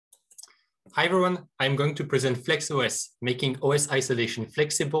Hi everyone, I'm going to present FlexOS, making OS isolation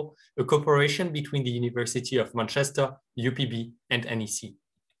flexible, a cooperation between the University of Manchester, UPB, and NEC.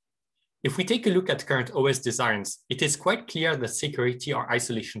 If we take a look at current OS designs, it is quite clear that security or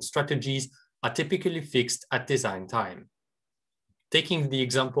isolation strategies are typically fixed at design time. Taking the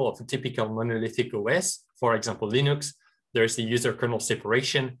example of a typical monolithic OS, for example Linux, there is the user kernel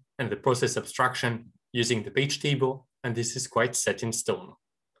separation and the process abstraction using the page table, and this is quite set in stone.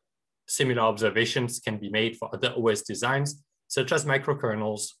 Similar observations can be made for other OS designs, such as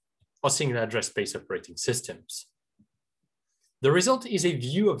microkernels or single address space operating systems. The result is a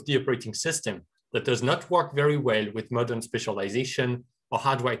view of the operating system that does not work very well with modern specialization or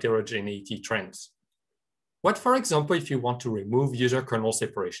hardware heterogeneity trends. What, for example, if you want to remove user kernel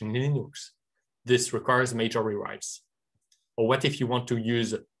separation in Linux? This requires major rewrites. Or what if you want to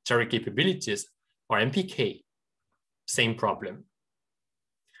use CHERI capabilities or MPK? Same problem.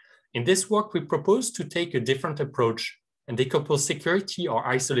 In this work, we propose to take a different approach and decouple security or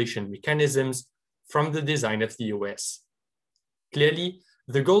isolation mechanisms from the design of the OS. Clearly,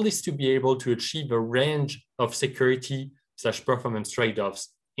 the goal is to be able to achieve a range of security/performance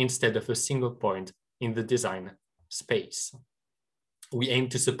trade-offs instead of a single point in the design space. We aim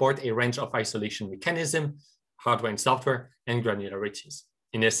to support a range of isolation mechanisms, hardware and software, and granularities.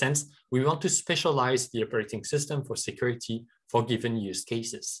 In essence, we want to specialize the operating system for security for given use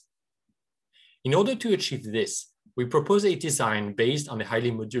cases. In order to achieve this, we propose a design based on a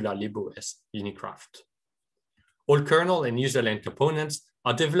highly modular libOS, Unicraft. All kernel and userland components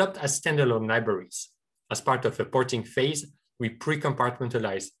are developed as standalone libraries. As part of a porting phase, we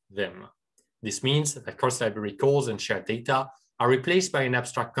pre-compartmentalize them. This means that cross-library calls and shared data are replaced by an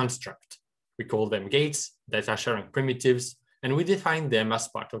abstract construct. We call them gates, data sharing primitives, and we define them as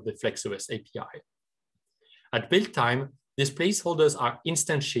part of the FlexOS API. At build time, these placeholders are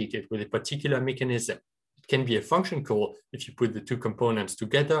instantiated with a particular mechanism. It can be a function call if you put the two components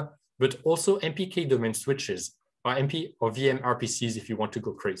together, but also MPK domain switches or MP or VM RPCs if you want to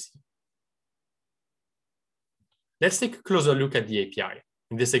go crazy. Let's take a closer look at the API.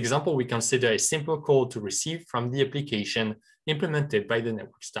 In this example, we consider a simple call to receive from the application implemented by the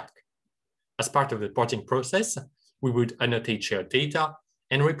network stack. As part of the porting process, we would annotate shared data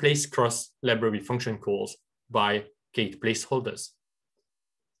and replace cross-library function calls by gate placeholders.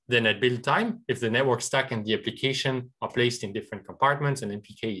 Then at build time, if the network stack and the application are placed in different compartments and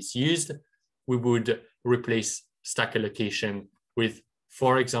MPK is used, we would replace stack allocation with,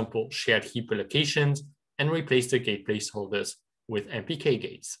 for example, shared heap allocations and replace the gate placeholders with MPK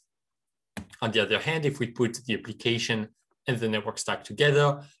gates. On the other hand, if we put the application and the network stack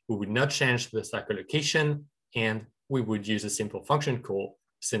together, we would not change the stack allocation and we would use a simple function call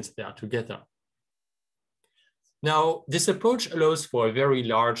since they are together. Now, this approach allows for a very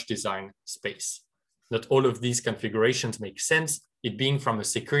large design space. Not all of these configurations make sense, it being from a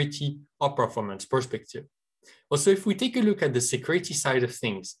security or performance perspective. Also, if we take a look at the security side of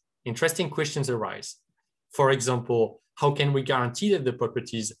things, interesting questions arise. For example, how can we guarantee that the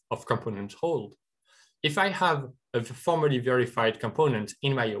properties of components hold? If I have a formally verified component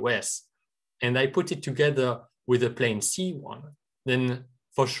in my OS and I put it together with a plain C one, then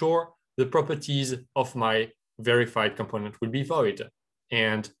for sure, the properties of my verified component will be void.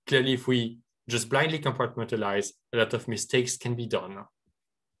 And clearly, if we just blindly compartmentalize, a lot of mistakes can be done.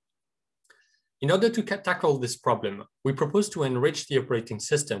 In order to tackle this problem, we propose to enrich the operating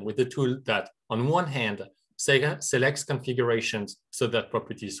system with a tool that, on one hand, selects configurations so that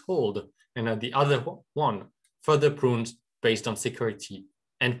properties hold, and on the other one, further prunes based on security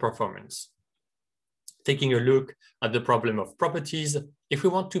and performance. Taking a look at the problem of properties, if we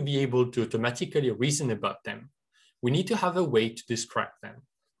want to be able to automatically reason about them, we need to have a way to describe them.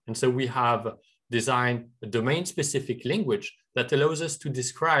 And so we have designed a domain-specific language that allows us to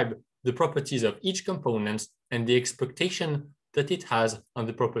describe the properties of each component and the expectation that it has on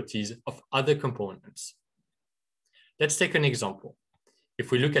the properties of other components. Let's take an example. If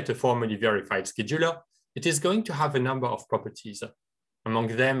we look at a formally verified scheduler, it is going to have a number of properties. Among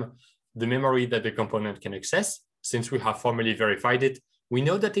them, the memory that the component can access. Since we have formally verified it, we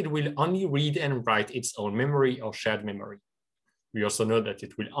know that it will only read and write its own memory or shared memory. We also know that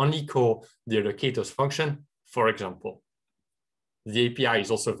it will only call the allocators function, for example. The API is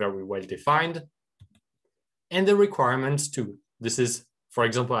also very well defined. And the requirements too. This is, for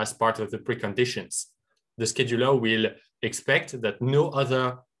example, as part of the preconditions. The scheduler will expect that no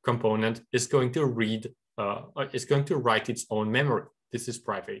other component is going to write its own memory. This is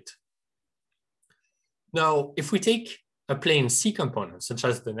private. Now, if we take a plain C component, such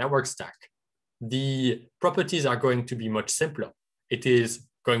as the network stack, the properties are going to be much simpler. It is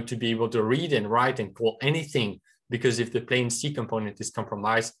going to be able to read and write and call anything, because if the plain C component is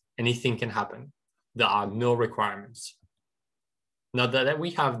compromised, anything can happen. There are no requirements. Now that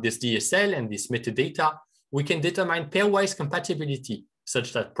we have this DSL and this metadata, we can determine pairwise compatibility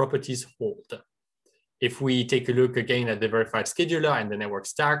such that properties hold. If we take a look again at the verified scheduler and the network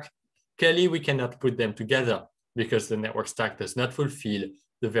stack, clearly we cannot put them together because the network stack does not fulfill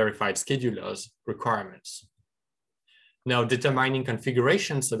the verified scheduler's requirements. Now, determining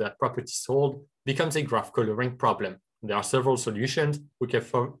configuration so that properties hold becomes a graph coloring problem. There are several solutions we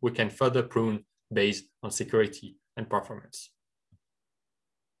can further prune based on security and performance.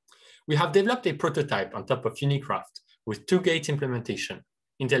 We have developed a prototype on top of Unicraft with 2-gate implementation,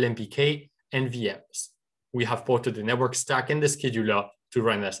 Intel MPK and VMs. We have ported the network stack and the scheduler to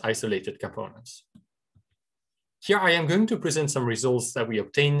run as isolated components. Here I am going to present some results that we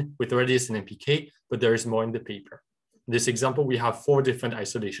obtained with Redis and MPK, but there is more in the paper. In this example, we have 4 different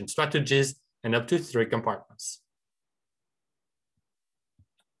isolation strategies and up to 3 compartments.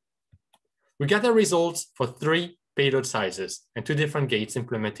 We gather results for 3 payload sizes and 2 different gates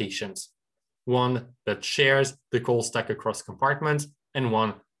implementations. One that shares the call stack across compartments and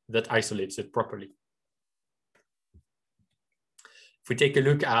one that isolates it properly. If we take a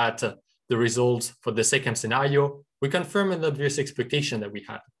look at the results for the second scenario, we confirm an obvious expectation that we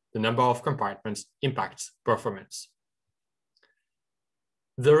had. The number of compartments impacts performance.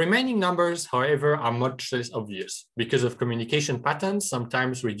 The remaining numbers, however, are much less obvious. Because of communication patterns,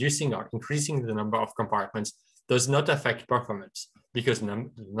 sometimes reducing or increasing the number of compartments does not affect performance because the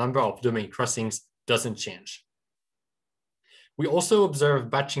number of domain crossings doesn't change. We also observe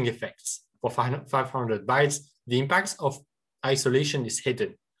batching effects. For 500 bytes, the impacts of isolation is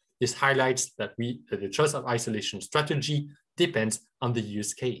hidden. This highlights that the choice of isolation strategy depends on the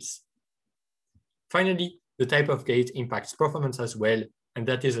use case. Finally, the type of gate impacts performance as well, and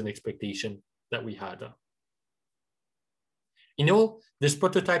that is an expectation that we had. In all, this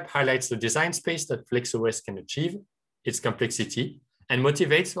prototype highlights the design space that FlexOS can achieve, its complexity, and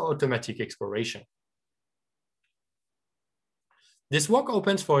motivates for automatic exploration. This work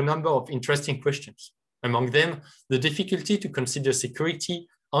opens for a number of interesting questions. Among them, the difficulty to consider security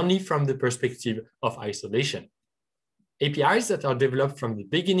only from the perspective of isolation. APIs that are developed from the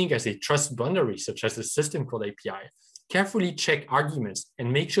beginning as a trust boundary, such as the system call API, carefully check arguments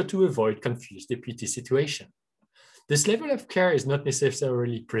and make sure to avoid confused DPT situation. This level of care is not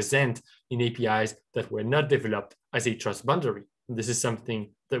necessarily present in APIs that were not developed as a trust boundary. This is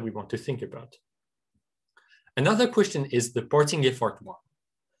something that we want to think about. Another question is the porting effort one.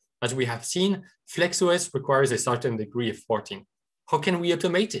 As we have seen, FlexOS requires a certain degree of porting. How can we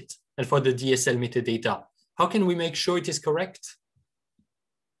automate it? And for the DSL metadata, how can we make sure it is correct?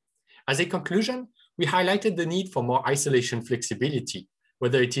 As a conclusion, we highlighted the need for more isolation flexibility,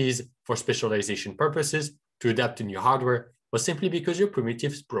 whether it is for specialization purposes, to adapt to new hardware, or simply because your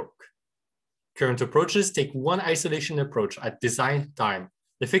primitives broke. Current approaches take one isolation approach at design time,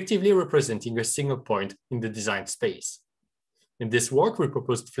 effectively representing a single point in the design space. In this work, we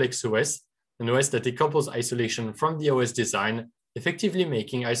proposed FlexOS, an OS that decouples isolation from the OS design, effectively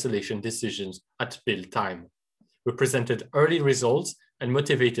making isolation decisions at build time. We presented early results and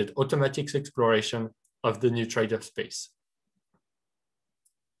motivated automatic exploration of the new trade-off space.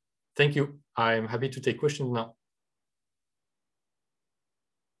 Thank you. I'm happy to take questions now.